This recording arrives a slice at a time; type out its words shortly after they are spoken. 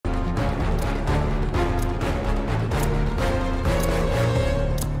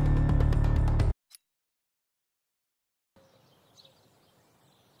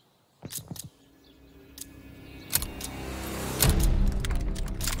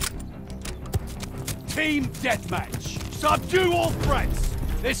Team deathmatch. Subdue all threats.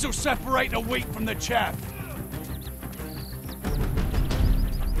 This'll separate the wheat from the chaff.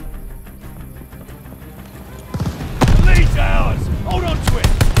 The lead's ours. Hold on to it.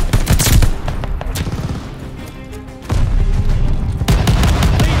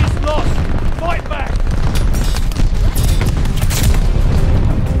 Lead is lost. Fight back.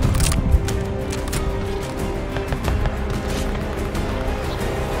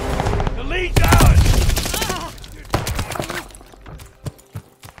 The lead's ours.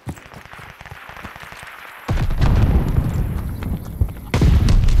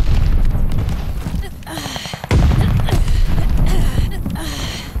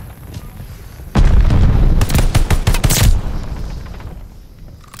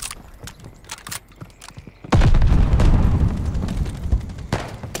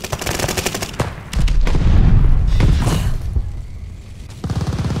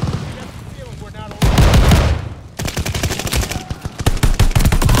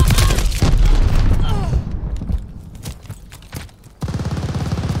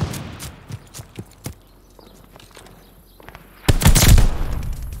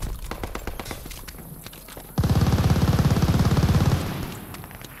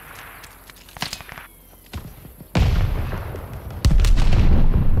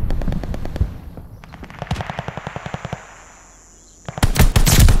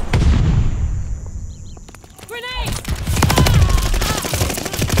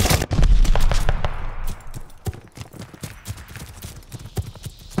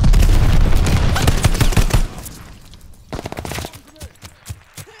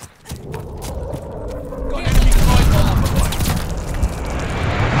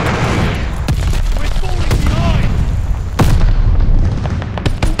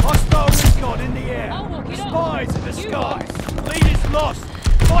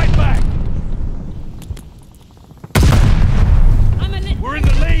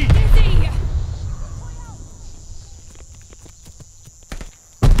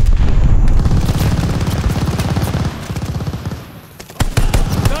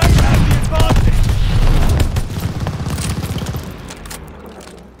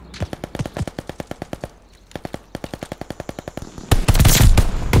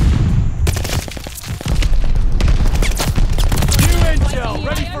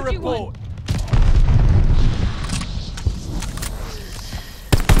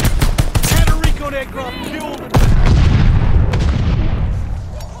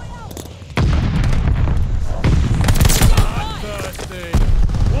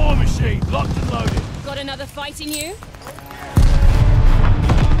 Fighting you?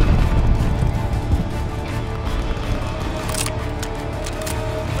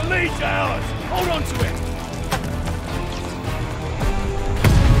 The lead's ours! Hold on to it!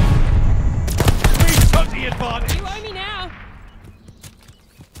 We took the advantage! You owe me now!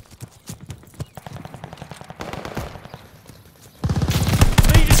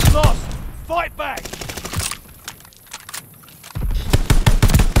 Lead is lost! Fight back!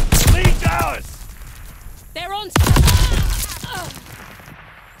 The lead's ours! They're on.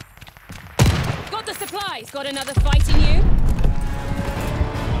 Got the supplies. Got another fighting you.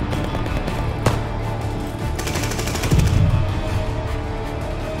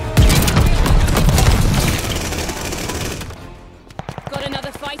 Got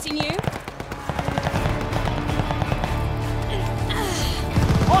another fighting you.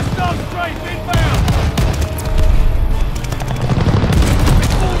 Hostile strafe inbound!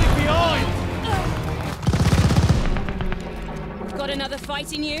 It's falling behind! Got another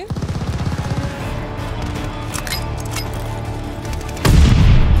fighting you.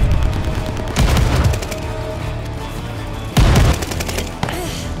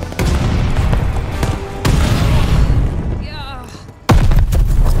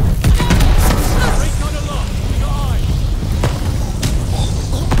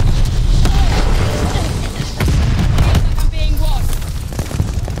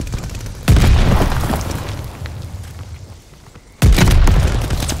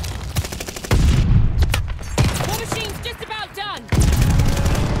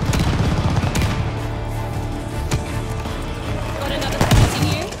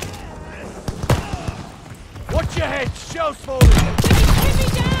 Shells falling! Pin me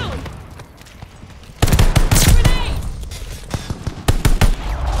down! Grenade!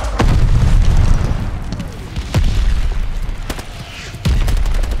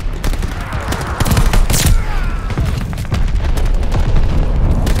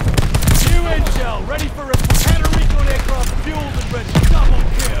 New intel, ready for a counter-recon aircraft, fueled and ready. Double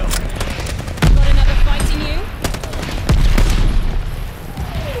kill! Got another fighting you?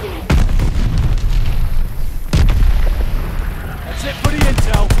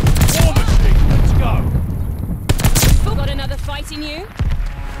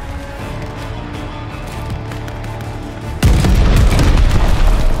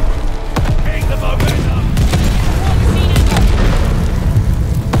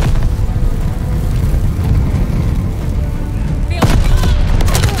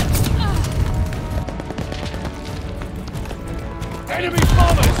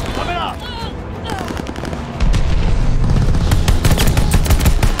 Coming up!